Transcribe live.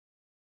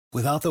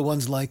Without the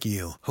ones like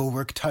you, who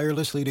work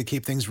tirelessly to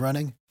keep things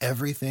running,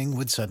 everything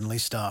would suddenly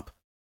stop.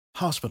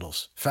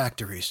 Hospitals,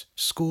 factories,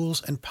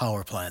 schools, and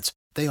power plants,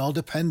 they all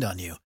depend on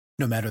you.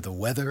 No matter the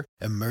weather,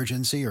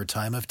 emergency, or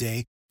time of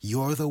day,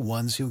 you're the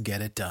ones who get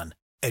it done.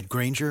 At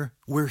Grainger,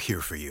 we're here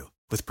for you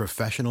with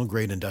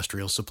professional-grade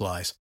industrial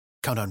supplies.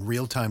 Count on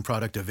real-time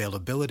product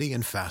availability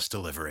and fast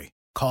delivery.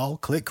 Call,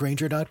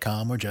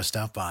 clickgrainger.com, or just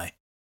stop by.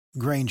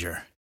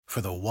 Grainger, for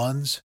the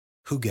ones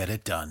who get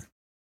it done.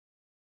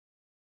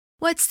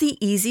 What's the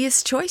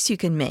easiest choice you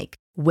can make?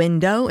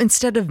 Window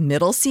instead of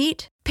middle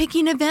seat?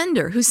 Picking a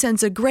vendor who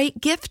sends a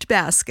great gift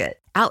basket?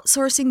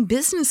 Outsourcing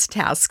business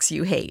tasks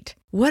you hate?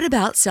 What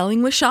about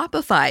selling with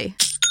Shopify?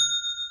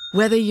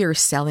 Whether you're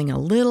selling a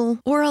little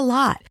or a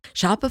lot,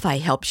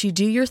 Shopify helps you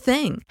do your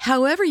thing,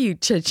 however you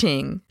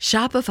cha-ching.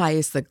 Shopify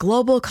is the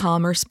global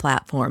commerce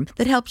platform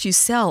that helps you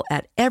sell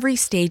at every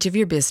stage of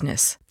your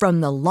business.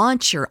 From the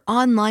launch your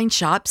online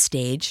shop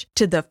stage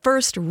to the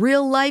first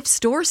real-life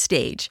store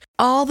stage,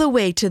 all the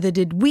way to the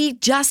did we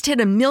just hit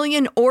 1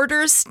 million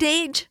orders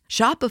stage.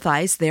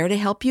 Shopify's there to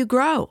help you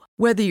grow.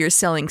 Whether you're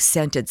selling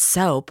scented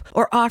soap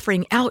or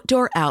offering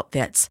outdoor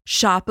outfits,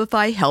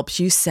 Shopify helps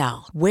you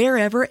sell.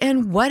 Wherever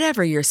and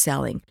whatever you're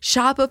selling,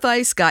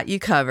 Shopify's got you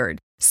covered.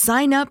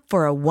 Sign up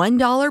for a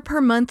 $1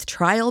 per month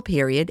trial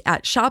period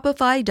at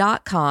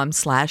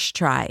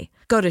shopify.com/try.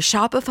 Go to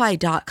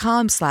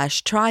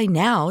shopify.com/try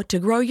now to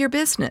grow your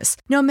business,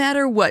 no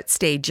matter what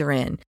stage you're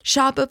in.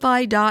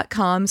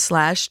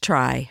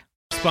 Shopify.com/try.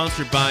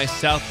 Sponsored by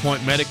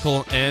SouthPointe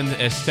Medical and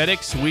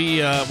Aesthetics. We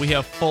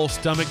have full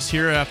stomachs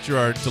here after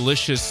our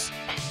delicious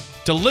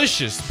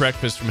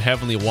breakfast from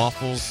Heavenly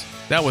Waffles.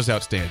 That was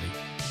outstanding.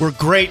 We're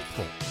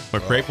grateful.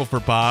 We're grateful for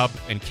Bob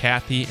and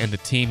Kathy and the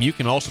team. You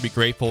can also be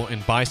grateful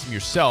and buy some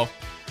yourself.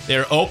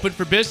 They're open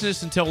for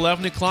business until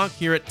 11 o'clock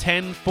here at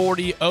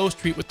 1040 O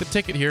Street with the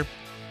ticket here.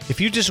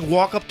 If you just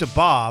walk up to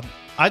Bob,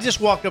 I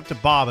just walked up to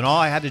Bob, and all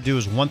I had to do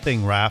was one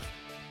thing, Raff.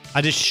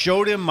 I just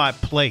showed him my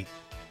plate,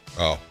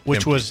 which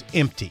empty. Was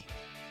empty.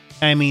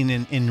 I mean,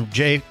 and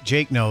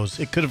Jake knows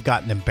it could have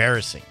gotten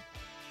embarrassing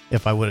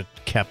if I would have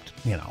kept,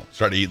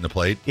 Started eating the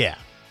plate? Yeah.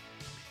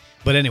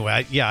 But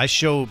anyway, I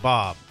showed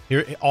Bob.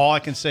 Here, all I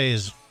can say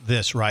is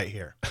this right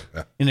here.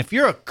 And if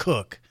you're a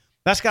cook,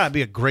 that's got to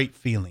be a great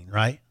feeling,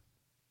 right?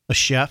 A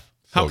chef.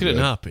 How could it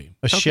not be?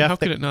 A chef. How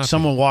could it not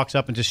someone walks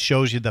up and just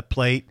shows you the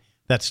plate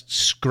that's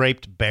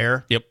scraped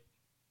bare. Yep.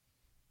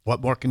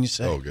 What more can you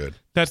say? Oh, good.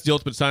 That's the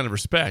ultimate sign of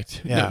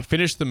respect. Yeah.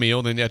 Finish the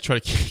meal, then try to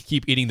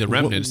keep eating the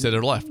remnants that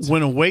are left.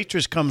 When a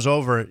waitress comes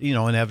over,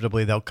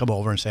 inevitably they'll come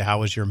over and say,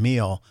 "How was your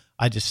meal?"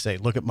 I just say,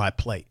 "Look at my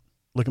plate.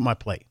 Look at my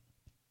plate.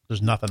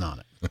 There's nothing on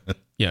it."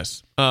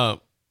 Yes.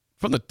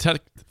 From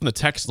the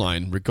text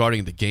line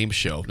regarding the game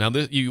show. Now,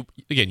 you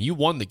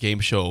won the game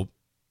show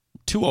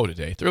 2-0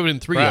 today. Threw it in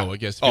 3-0, I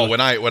guess. Oh,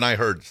 when I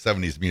heard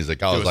 70s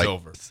music, I was like,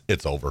 over.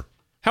 It's over.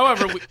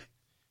 However,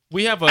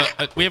 we have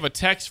a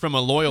text from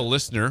a loyal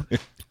listener,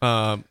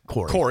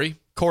 Corey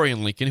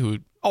in Lincoln, who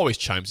always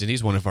chimes in.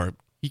 He's one of our.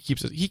 He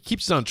keeps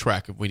us on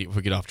track if we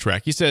get off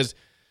track. He says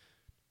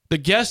the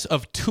guess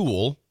of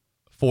Tool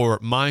for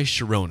My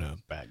Sharona.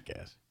 Bad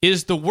guess.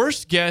 Is the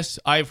worst guess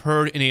I've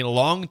heard in a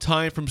long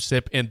time from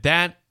Sip, and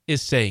that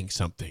is saying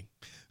something.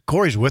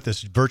 Corey's with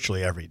us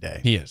virtually every day.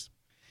 He is.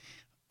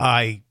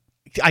 What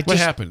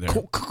happened there?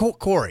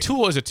 Corey.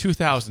 Tool is a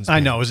 2000s. I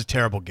know, it was a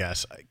terrible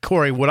guess.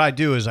 Corey, what I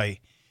do is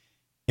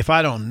if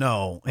I don't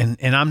know, and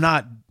I'm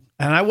not,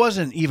 and I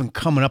wasn't even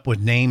coming up with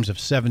names of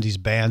 70s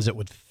bands that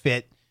would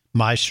fit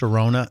My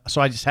Sharona,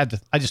 so I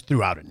just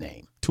threw out a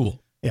name.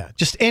 Tool. Yeah,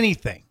 just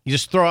anything. You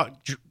just throw out,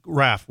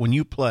 Raff, when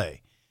you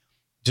play,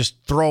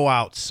 just throw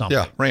out something.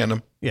 Yeah,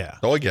 random. Yeah.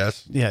 So I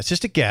guess. Yeah, it's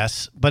just a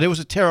guess, but it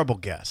was a terrible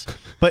guess.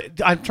 But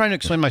I'm trying to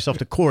explain myself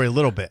to Corey a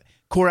little bit.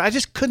 Corey, I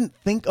just couldn't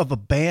think of a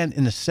band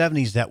in the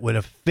 70s that would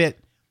have fit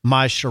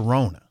My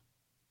Sharona.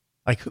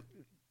 Like,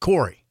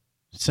 Corey,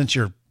 since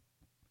you're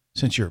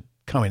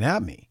coming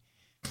at me,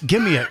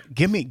 give me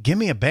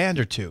a band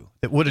or two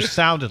that would have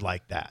sounded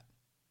like that.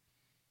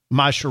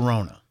 My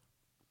Sharona.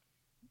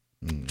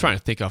 I'm trying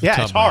to think off the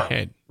top of my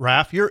head.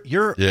 Raff,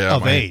 you're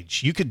of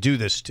age. You could do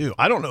this too.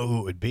 I don't know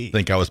who it would be. I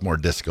think I was more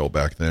disco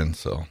back then,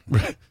 so.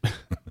 It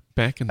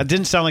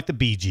didn't sound like the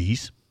Bee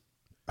Gees.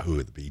 Who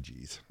are the Bee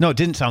Gees? No, it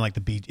didn't sound like the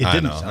Bee Gees. I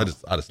know. I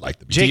just like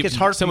the Bee Gees. Jake, it's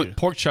hard for you.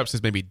 Pork Chop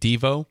says maybe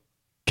Devo.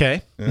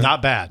 Okay,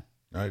 not bad.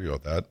 I'd go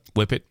with that.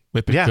 Whip it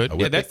yeah. good.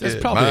 Yeah, that's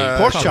probably a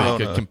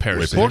good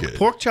comparison.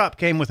 Pork Chop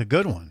came with a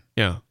good one.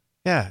 Yeah.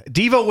 Yeah.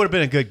 Devo would have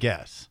been a good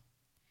guess.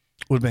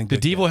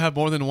 Did Devo have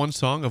more than one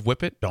song of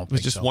Whip It? Don't It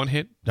was just one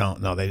hit? No,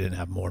 they didn't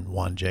have more than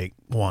one, Jake.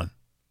 One.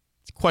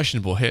 It's a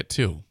questionable hit,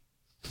 too.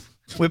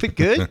 Whip It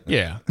good?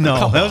 Yeah.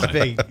 No, that was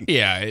big.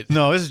 Yeah.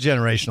 No, this is a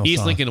generational East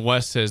song. Lincoln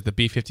West says the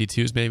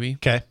B-52s, maybe.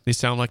 Okay. They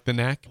sound like the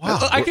Knack. Wow.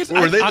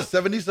 Were they the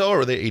 70s, though, or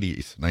were they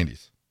 80s,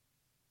 90s?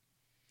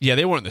 Yeah,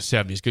 they weren't in the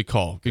 70s. Good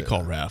call. Good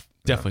call, Raff.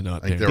 Definitely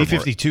not there.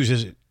 B-52s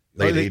is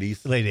late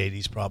 80s. Late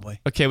 80s, probably.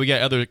 Okay, we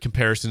got other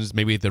comparisons.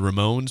 Maybe the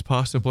Ramones,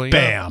 possibly.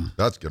 Bam.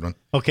 That's a good one.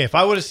 Okay, if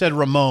I would have said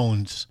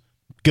Ramones,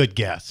 good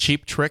guess.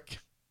 Cheap Trick.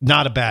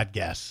 Not a bad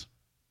guess.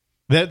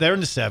 They're in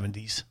the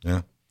 70s.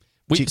 Yeah.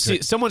 We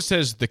see. Someone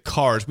says the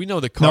Cars. We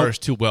know the Cars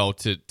too well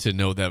to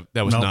know that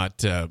was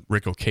not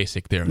Rick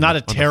Ocasek there. Not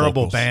a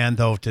terrible band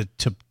though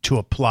to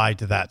apply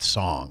to that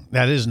song.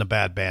 That isn't a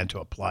bad band to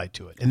apply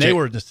to it. And they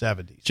were in the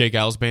 70s. Jay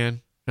Giles band.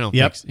 I don't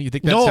Yep. think so. You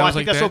think that no, sounds I like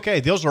think that's that? okay.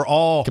 Those are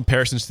all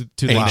Comparisons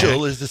to the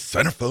Angel is the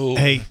centerfold.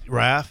 Hey,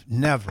 Raff,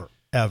 never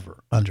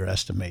ever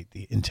underestimate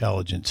the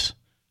intelligence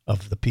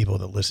of the people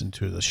that listen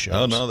to the show.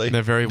 Oh no,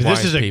 They're very This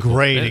wise is a people.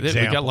 great We got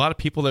example. a lot of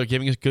people that are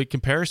giving us good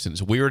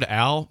comparisons. Weird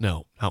Al?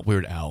 No, not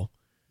Weird Al.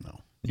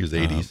 He was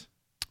 80s,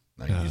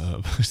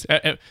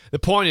 90s. The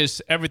point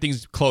is,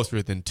 everything's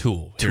closer than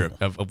Tool here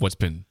of what's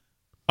been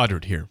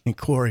uttered here. And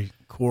Corey,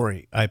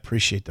 I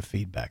appreciate the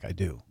feedback. I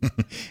do.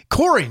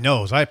 Corey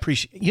knows I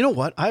appreciate. You know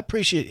what? I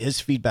appreciate his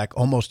feedback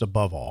almost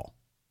above all.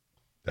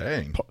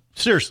 Dang.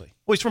 Seriously.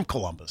 Well, he's from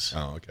Columbus.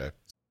 Oh, okay.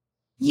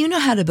 You know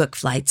how to book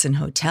flights and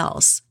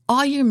hotels.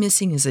 All you're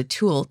missing is a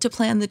tool to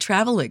plan the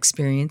travel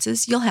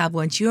experiences you'll have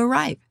once you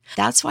arrive.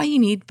 That's why you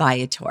need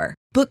Viator.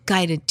 Book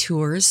guided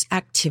tours,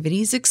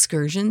 activities,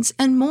 excursions,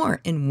 and more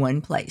in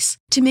one place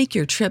to make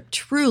your trip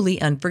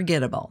truly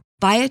unforgettable.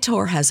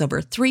 Viator has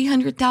over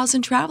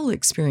 300,000 travel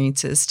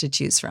experiences to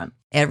choose from.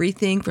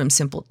 Everything from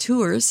simple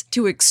tours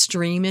to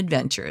extreme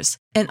adventures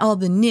and all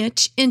the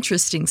niche,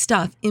 interesting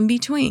stuff in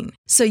between.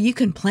 So you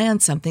can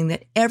plan something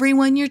that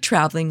everyone you're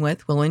traveling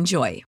with will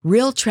enjoy.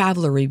 Real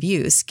traveler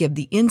reviews give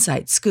the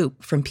inside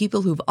scoop from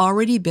people who've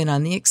already been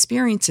on the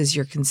experiences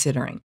you're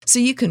considering. So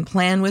you can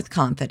plan with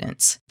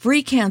confidence.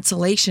 Free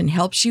cancellation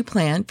helps you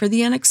plan for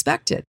the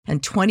unexpected.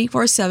 And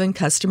 24/7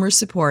 customer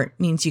support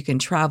means you can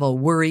travel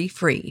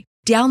worry-free.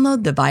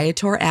 Download the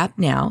Viator app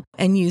now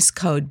and use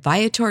code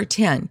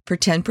Viator10 for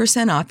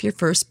 10% off your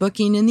first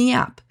booking in the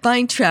app.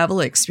 Find travel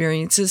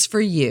experiences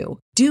for you.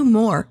 Do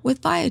more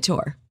with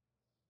Viator.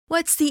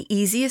 What's the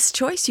easiest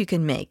choice you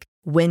can make?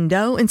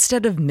 Window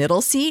instead of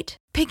middle seat?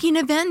 Picking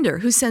a vendor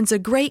who sends a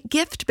great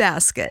gift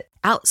basket?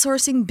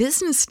 Outsourcing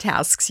business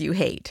tasks you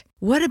hate?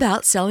 What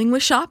about selling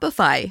with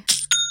Shopify?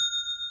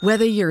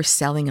 Whether you're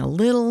selling a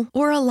little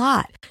or a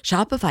lot,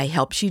 Shopify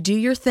helps you do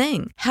your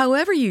thing,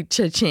 however you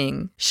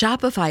cha-ching.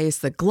 Shopify is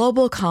the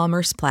global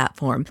commerce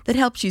platform that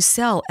helps you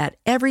sell at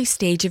every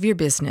stage of your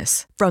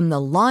business. From the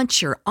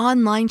launch your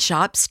online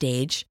shop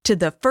stage to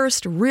the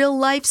first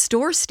real-life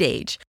store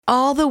stage,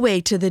 all the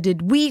way to the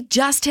did we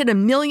just hit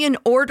 1 million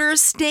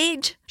orders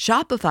stage.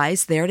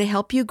 Shopify's there to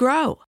help you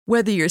grow.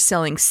 Whether you're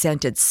selling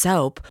scented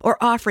soap or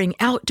offering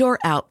outdoor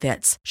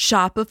outfits,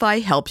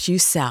 Shopify helps you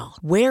sell.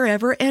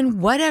 Wherever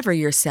and whatever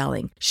you're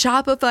selling,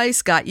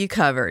 Shopify's got you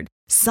covered.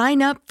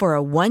 Sign up for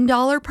a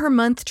 $1 per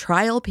month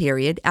trial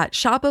period at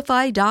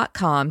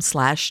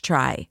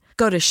shopify.com/try.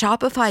 Go to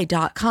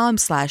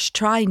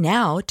shopify.com/try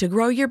now to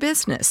grow your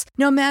business,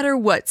 no matter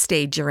what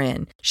stage you're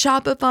in.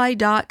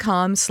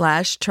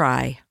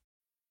 Shopify.com/try.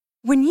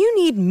 When you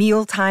need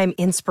mealtime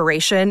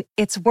inspiration,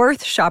 it's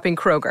worth shopping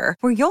Kroger,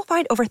 where you'll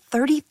find over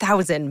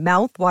 30,000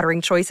 mouth-watering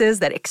choices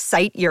that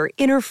excite your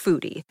inner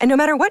foodie. And no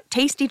matter what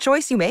tasty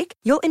choice you make,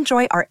 you'll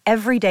enjoy our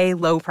everyday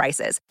low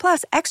prices,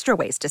 plus extra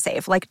ways to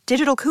save, like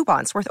digital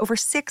coupons worth over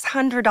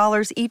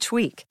 $600 each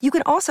week. You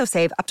can also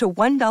save up to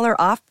 $1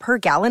 off per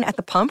gallon at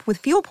the pump with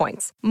fuel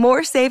points.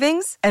 More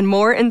savings and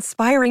more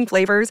inspiring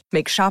flavors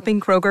make shopping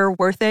Kroger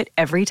worth it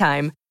every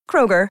time.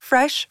 Kroger,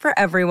 fresh for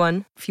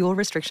everyone. Fuel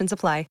restrictions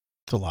apply.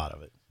 It's a lot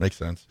of it. Makes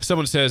sense.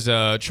 Someone says,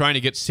 trying to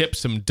get Sip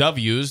some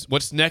W's.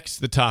 What's next?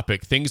 The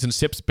topic. Things in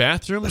Sip's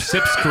bathroom?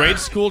 Sip's grade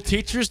school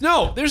teachers?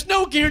 No, there's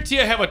no guarantee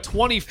I have a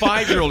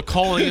 25-year-old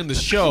calling in the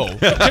show. It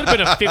could have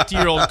been a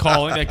 50-year-old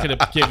calling that could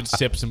have given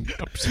Sip some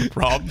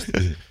problems.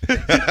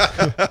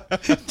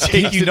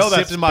 Jake, you know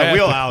that's in my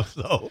wheelhouse,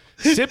 though.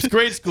 Sip's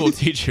grade school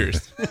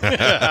teachers. He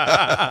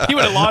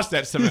would have lost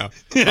that somehow.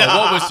 Oh,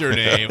 what was her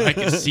name? I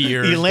can see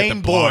her. Elaine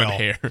with the blonde Boyle.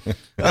 hair.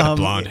 The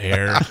blonde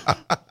hair.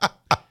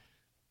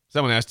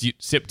 Someone asked,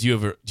 Sip, do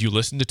you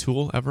listen to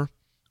Tool ever?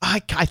 I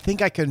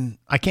think I can.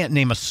 I can't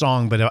name a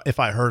song, but if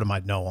I heard them,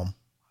 I'd know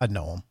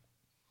them.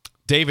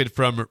 David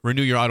from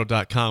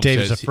RenewYourAuto.com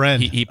David's says a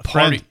friend. He A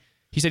friend. partied.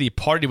 He said he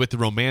partied with the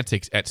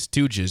Romantics at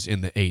Stooges in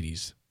the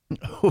 80s.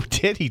 Oh,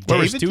 did he? Where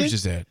was David did?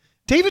 Stooges at?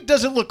 David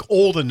doesn't look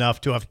old enough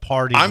to have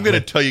partied. I'm going to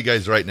with- tell you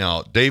guys right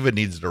now, David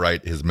needs to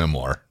write his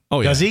memoir.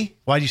 Oh, yeah. Does he?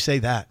 Why'd you say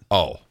that?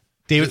 Oh.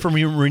 David from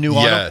Renew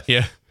Auto? Yes.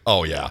 Yeah.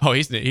 Oh, yeah. Oh,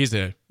 he's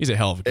a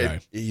hell of a guy.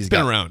 He's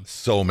been got around.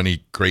 so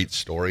many great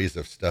stories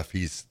of stuff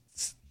he's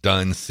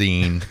done,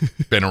 seen,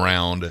 been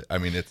around. I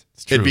mean,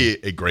 it'd be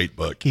a great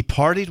book. He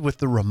partied with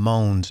the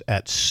Ramones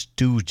at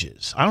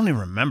Stooges. I don't even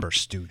remember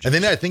Stooges. And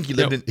then I think he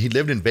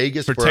lived in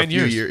Vegas for 10 a few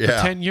years. years. For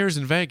Yeah. 10 years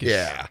in Vegas.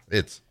 Yeah.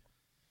 It's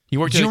He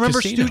worked Do you at a remember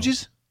casino.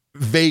 Stooges?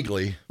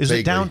 vaguely. Is it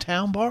vaguely.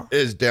 downtown bar?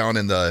 It's down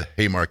in the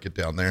Haymarket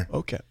down there.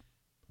 Okay.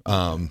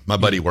 My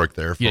buddy worked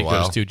there for You a didn't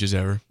while. go to Stooges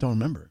ever? Don't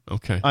remember it.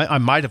 Okay. I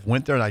might have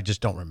went there and I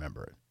just don't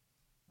remember it.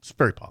 It's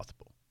very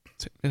possible.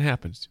 It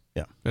happens.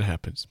 Yeah. It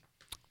happens.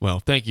 Well,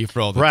 thank you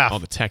for all Raff.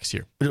 the texts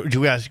here. Do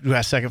we ask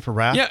a second for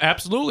Raff? Yeah,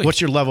 absolutely. What's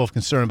your level of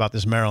concern about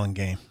this Maryland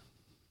game?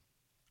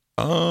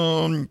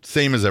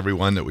 Same as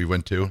everyone that we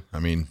went to. I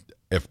mean,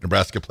 if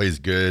Nebraska plays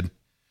good,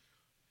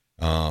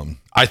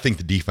 I think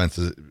the defense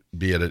is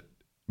be at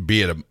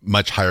a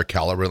much higher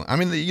caliber. I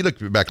mean, you look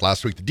back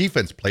last week, the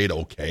defense played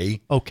okay,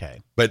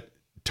 but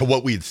to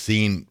what we'd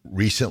seen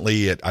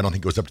recently, I don't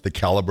think it was up to the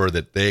caliber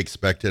that they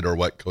expected or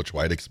what Coach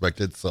White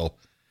expected. So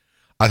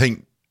I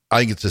think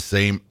it's the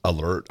same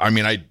alert. I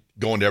mean, I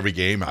go into every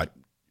game.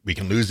 We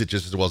can lose it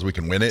just as well as we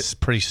can win it. It's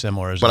pretty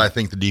similar. But I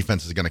think the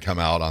defense is going to come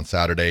out on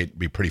Saturday,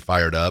 be pretty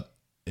fired up.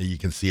 You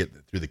can see it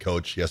through the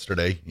coach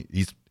yesterday.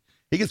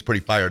 He gets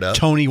pretty fired up.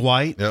 Tony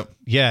White. Yep.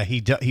 Yeah,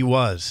 he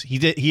was.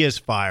 He is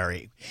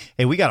fiery.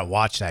 Hey, we got to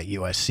watch that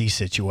USC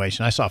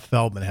situation. I saw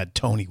Feldman had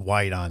Tony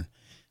White on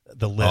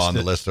the list. On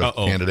the list of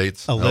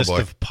candidates. A list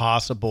of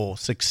possible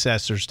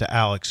successors to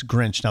Alex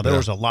Grinch. Now, there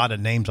was a lot of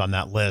names on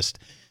that list,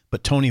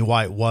 but Tony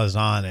White was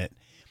on it.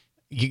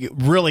 You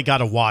really got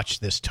to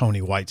watch this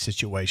Tony White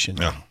situation.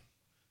 Yeah.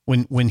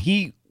 When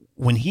he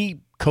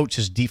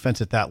coaches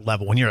defense at that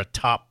level, when you're a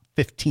top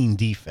 15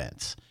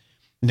 defense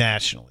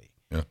nationally,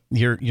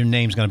 your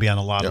name's going to be on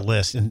a lot of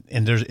lists, and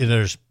there's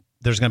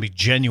going to be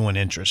genuine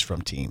interest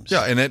from teams.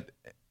 Yeah,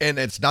 and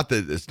it's not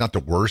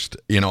the worst.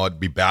 It'd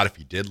be bad if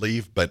he did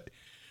leave, but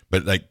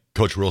like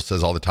Coach Rule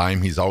says all the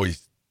time, he's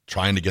always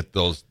trying to get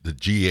the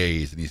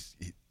GAs, and he's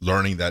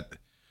learning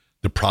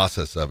the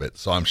process of it.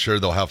 So I'm sure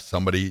they'll have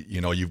somebody.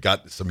 You've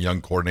got some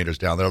young coordinators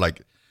down there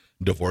like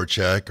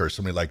Dvorak or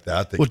somebody like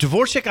that. Well,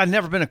 Dvorak, I've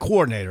never been a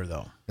coordinator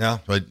though. Yeah,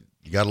 but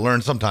you got to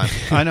learn sometime.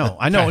 I know.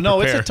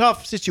 No, it's a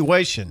tough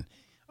situation.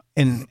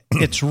 And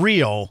it's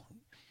real.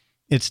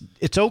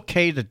 It's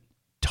okay to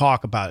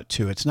talk about it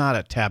too. It's not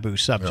a taboo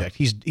subject.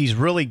 Yeah. He's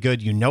really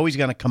good. He's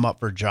going to come up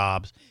for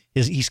jobs.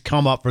 He's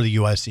come up for the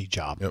USC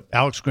job. Yep.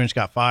 Alex Grinch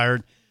got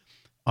fired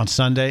on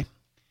Sunday.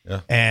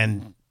 Yeah.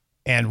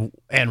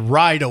 And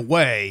right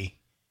away,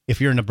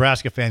 if you're a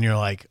Nebraska fan, you're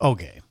like,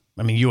 okay.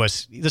 I mean,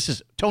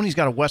 Tony's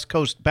got a West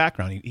Coast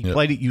background. He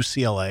played at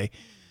UCLA,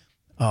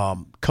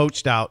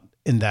 coached out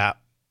in that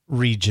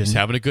region. He's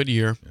having a good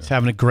year. He's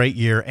having a great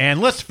year.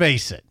 And let's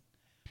face it.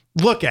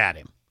 Look at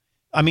him.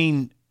 I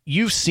mean,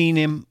 you've seen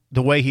him,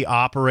 the way he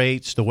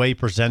operates, the way he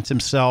presents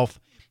himself.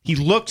 He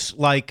looks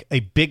like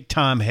a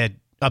big-time head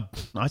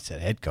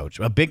coach,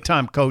 a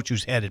big-time coach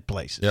who's headed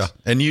places. Yeah,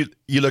 and you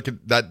look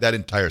at that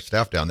entire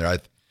staff down there.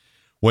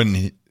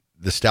 When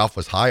the staff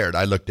was hired,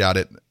 I looked at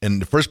it,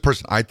 and the first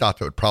person I thought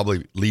that would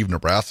probably leave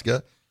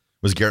Nebraska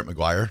was Garrett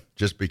McGuire,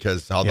 just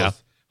because how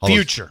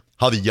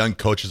the young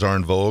coaches are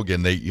in vogue,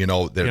 and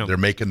they're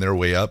making their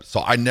way up.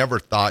 So I never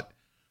thought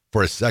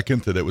for a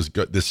second that it was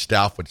good. This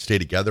staff would stay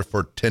together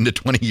for 10 to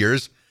 20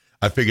 years.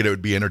 I figured it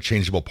would be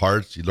interchangeable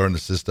parts. You learn the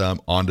system,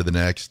 on to the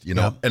next,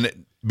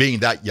 and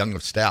being that young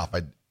of staff,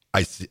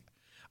 I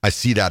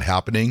see that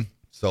happening.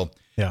 So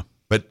yeah,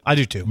 but I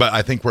do too. But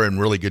I think we're in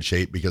really good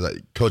shape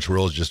because Coach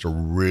Rule is just a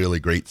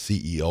really great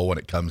CEO when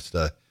it comes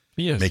to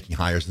making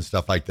hires and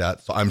stuff like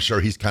that. So I'm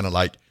sure he's kind of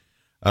like,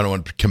 I don't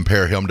want to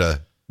compare him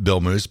to Bill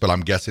Moose, but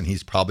I'm guessing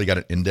he's probably got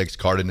an index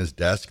card in his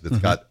desk that's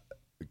got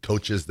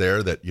coaches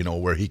there that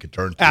where he could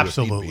turn to.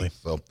 Absolutely.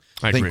 So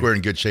I think we're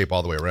in good shape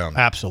all the way around.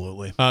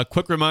 Absolutely.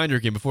 Quick reminder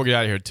again before we get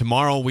out of here.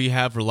 Tomorrow we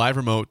have a live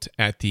remote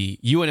at the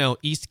UNL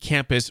East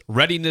Campus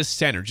Readiness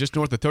Center, just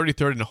north of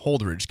 33rd and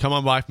Holdridge. Come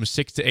on by from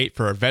 6 to 8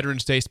 for our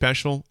Veterans Day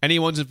special.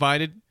 Anyone's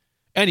invited.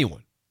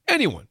 Anyone.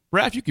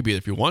 Raff, you could be there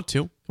if you want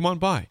to. Come on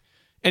by.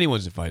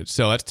 Anyone's invited.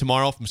 So that's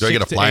tomorrow from 6 to 8 Do I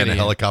get to fly in a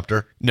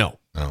helicopter? No.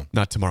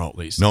 Not tomorrow at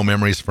least. No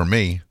memories for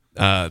me.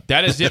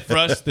 That is it for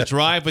us. The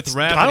Drive with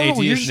Raff. I don't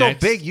know. You're so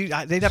next. big.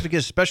 They'd have to get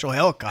a special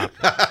helicopter.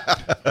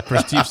 For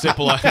Steve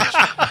Sipple,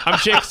 I'm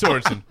Jake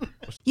Sorensen.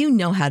 You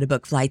know how to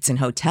book flights and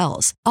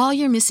hotels. All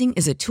you're missing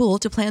is a tool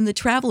to plan the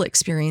travel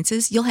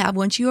experiences you'll have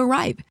once you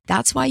arrive.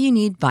 That's why you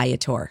need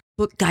Viator.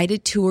 Book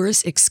guided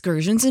tours,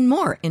 excursions, and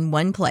more in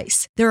one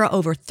place. There are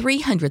over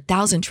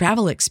 300,000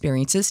 travel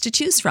experiences to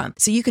choose from,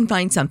 so you can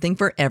find something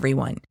for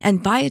everyone.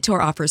 And Viator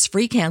offers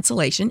free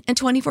cancellation and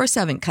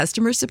 24/7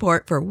 customer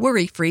support for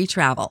worry-free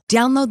travel.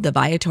 Download the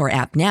Viator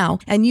app now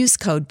and use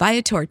code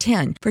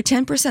Viator10 for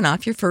 10%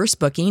 off your first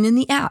booking in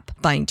the app.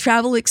 Find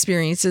travel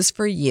experiences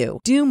for you.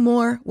 Do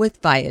more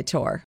with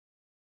Viator.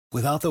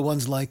 Without the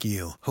ones like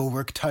you, who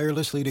work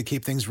tirelessly to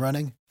keep things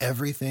running,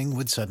 everything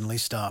would suddenly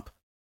stop.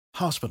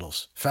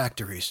 Hospitals,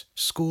 factories,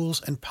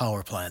 schools, and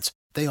power plants,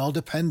 they all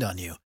depend on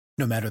you.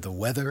 No matter the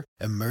weather,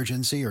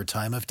 emergency, or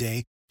time of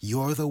day,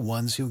 you're the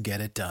ones who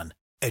get it done.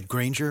 At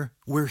Grainger,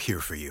 we're here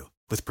for you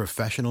with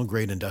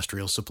professional-grade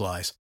industrial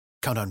supplies.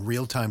 Count on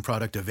real-time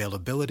product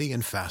availability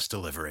and fast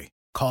delivery.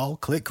 Call,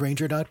 click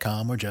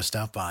Grainger.com, or just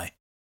stop by.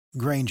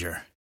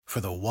 Grainger,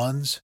 for the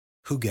ones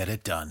who get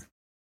it done.